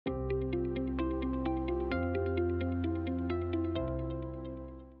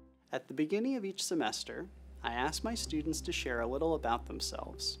At the beginning of each semester, I ask my students to share a little about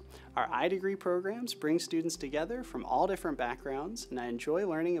themselves. Our iDegree programs bring students together from all different backgrounds, and I enjoy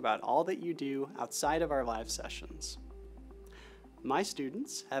learning about all that you do outside of our live sessions. My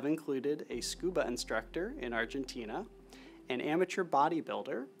students have included a scuba instructor in Argentina, an amateur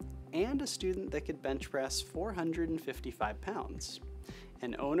bodybuilder, and a student that could bench press 455 pounds,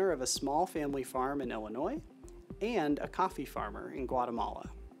 an owner of a small family farm in Illinois, and a coffee farmer in Guatemala.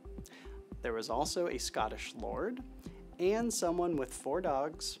 There was also a Scottish lord, and someone with 4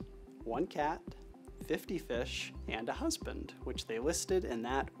 dogs, 1 cat, 50 fish, and a husband, which they listed in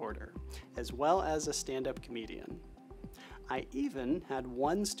that order, as well as a stand-up comedian. I even had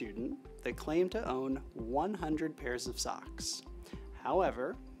one student that claimed to own 100 pairs of socks.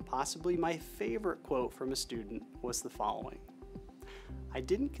 However, possibly my favorite quote from a student was the following: "I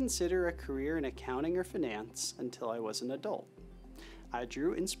didn't consider a career in accounting or finance until I was an adult. I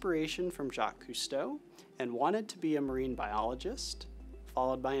drew inspiration from Jacques Cousteau and wanted to be a marine biologist,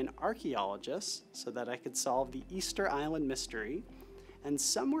 followed by an archaeologist so that I could solve the Easter Island mystery, and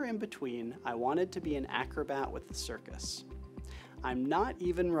somewhere in between I wanted to be an acrobat with the circus. I'm not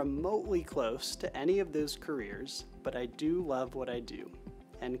even remotely close to any of those careers, but I do love what I do."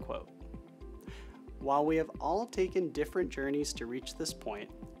 End quote. While we have all taken different journeys to reach this point,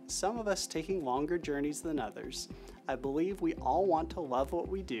 some of us taking longer journeys than others, I believe we all want to love what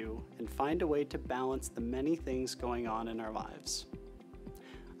we do and find a way to balance the many things going on in our lives.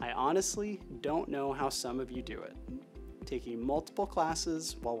 I honestly don't know how some of you do it. Taking multiple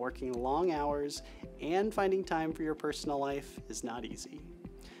classes while working long hours and finding time for your personal life is not easy.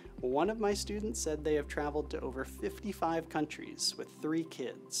 One of my students said they have traveled to over 55 countries with 3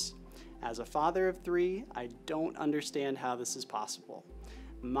 kids. As a father of 3, I don't understand how this is possible.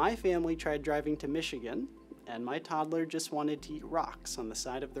 My family tried driving to Michigan, and my toddler just wanted to eat rocks on the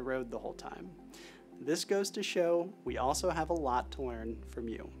side of the road the whole time. This goes to show we also have a lot to learn from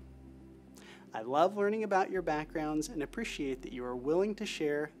you. I love learning about your backgrounds and appreciate that you are willing to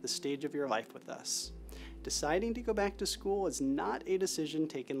share the stage of your life with us. Deciding to go back to school is not a decision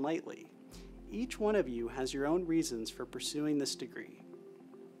taken lightly. Each one of you has your own reasons for pursuing this degree.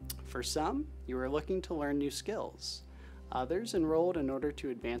 For some, you are looking to learn new skills. Others enrolled in order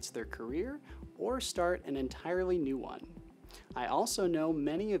to advance their career or start an entirely new one. I also know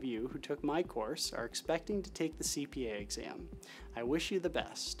many of you who took my course are expecting to take the CPA exam. I wish you the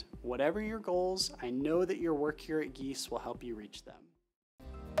best. Whatever your goals, I know that your work here at Gies will help you reach them.